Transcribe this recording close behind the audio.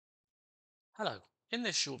Hello. In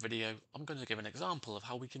this short video, I'm going to give an example of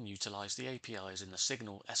how we can utilize the APIs in the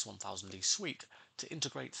Xignal S1000D Suite to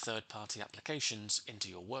integrate third-party applications into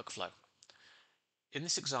your workflow. In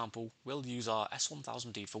this example, we'll use our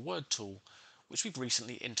S1000D for Word tool, which we've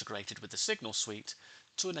recently integrated with the Xignal Suite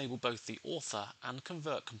to enable both the author and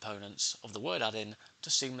convert components of the Word add-in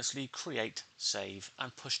to seamlessly create, save,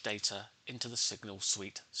 and push data into the Xignal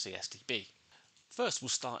Suite CSDB. First, we'll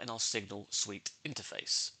start in our Xignal Suite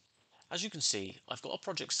interface. As you can see, I've got a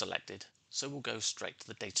project selected, so we'll go straight to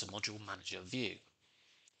the Data Module Manager view.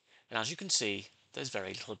 And as you can see, there's very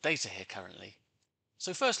little data here currently.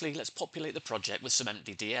 So firstly, let's populate the project with some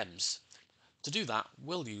empty DMs. To do that,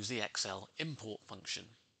 we'll use the Excel import function.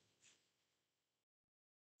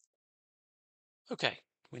 Okay,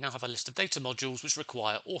 we now have a list of data modules which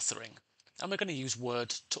require authoring, and we're going to use Word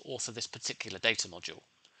to author this particular data module.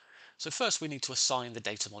 So first we need to assign the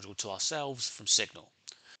data module to ourselves from Xignal.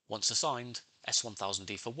 Once assigned,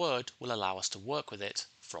 S1000D for Word will allow us to work with it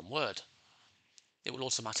from Word. It will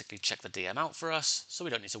automatically check the DM out for us, so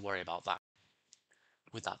we don't need to worry about that.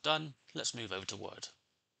 With that done, let's move over to Word.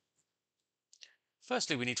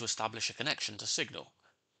 Firstly, we need to establish a connection to Xignal,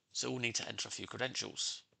 so we'll need to enter a few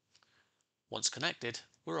credentials. Once connected,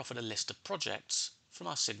 we're offered a list of projects from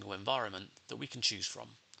our Xignal environment that we can choose from.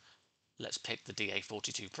 Let's pick the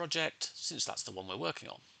DA42 project, since that's the one we're working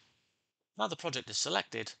on. Now the project is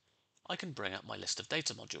selected, I can bring up my list of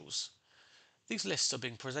data modules. These lists are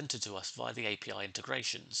being presented to us via the API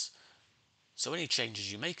integrations, so any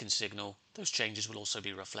changes you make in Xignal, those changes will also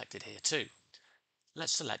be reflected here too.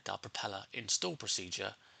 Let's select our propeller install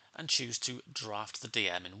procedure and choose to draft the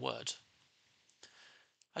DM in Word.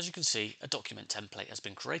 As you can see, a document template has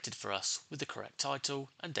been created for us with the correct title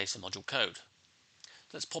and data module code.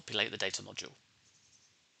 Let's populate the data module.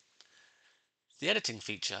 The editing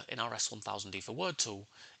feature in our S1000D for Word tool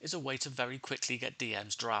is a way to very quickly get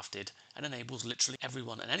DMs drafted and enables literally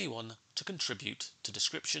everyone and anyone to contribute to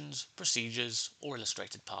descriptions, procedures, or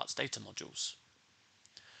illustrated parts data modules.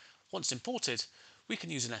 Once imported, we can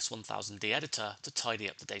use an S1000D editor to tidy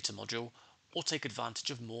up the data module or take advantage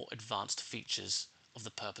of more advanced features of the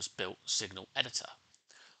purpose-built Xignal editor.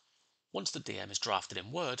 Once the DM is drafted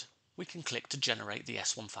in Word, we can click to generate the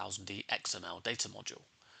S1000D XML data module.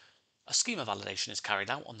 A schema validation is carried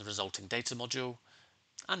out on the resulting data module,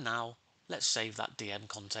 and now let's save that DM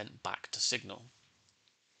content back to Xignal.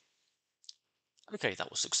 Okay, that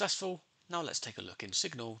was successful. Now let's take a look in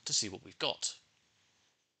Xignal to see what we've got.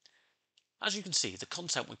 As you can see, the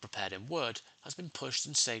content we prepared in Word has been pushed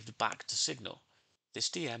and saved back to Xignal. This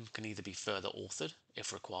DM can either be further authored,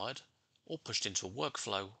 if required, or pushed into a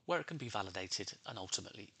workflow where it can be validated and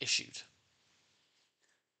ultimately issued.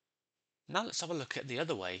 Now let's have a look at the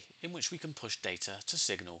other way in which we can push data to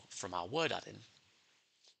Xignal from our Word add-in.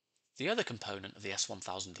 The other component of the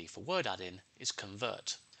S1000D for Word add-in is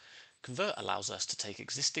Convert. Convert allows us to take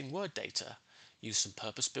existing Word data, use some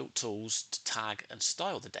purpose-built tools to tag and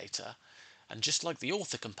style the data, and just like the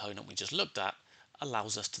author component we just looked at,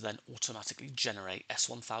 allows us to then automatically generate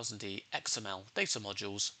S1000D XML data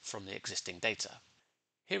modules from the existing data.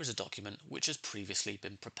 Here is a document which has previously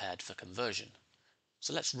been prepared for conversion.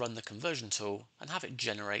 So let's run the conversion tool and have it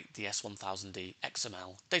generate the S1000D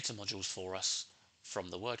XML data modules for us from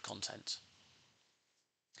the Word content.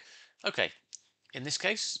 Okay, in this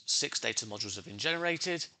case, 6 data modules have been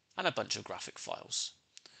generated and a bunch of graphic files.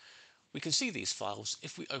 We can see these files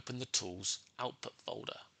if we open the Tools Output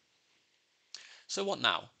folder. So what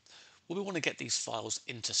now? Well, we want to get these files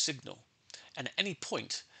into Xignal, and at any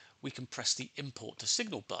point we can press the Import to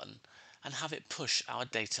Xignal button and have it push our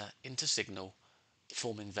data into Xignal,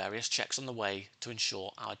 performing various checks on the way to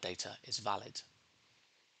ensure our data is valid.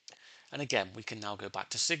 And again, we can now go back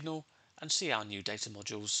to Xignal and see our new data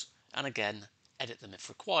modules, and again, edit them if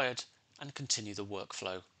required, and continue the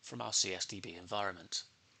workflow from our CSDB environment.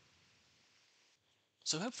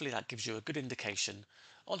 So hopefully that gives you a good indication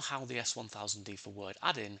on how the S1000D for Word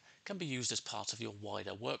add-in can be used as part of your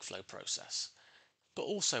wider workflow process, but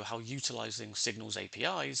also how utilizing Xignal's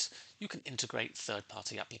APIs, you can integrate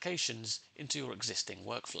third-party applications into your existing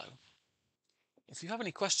workflow. If you have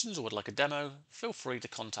any questions or would like a demo, feel free to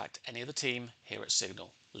contact any of the team here at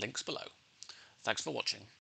Xignal. Links below. Thanks for watching.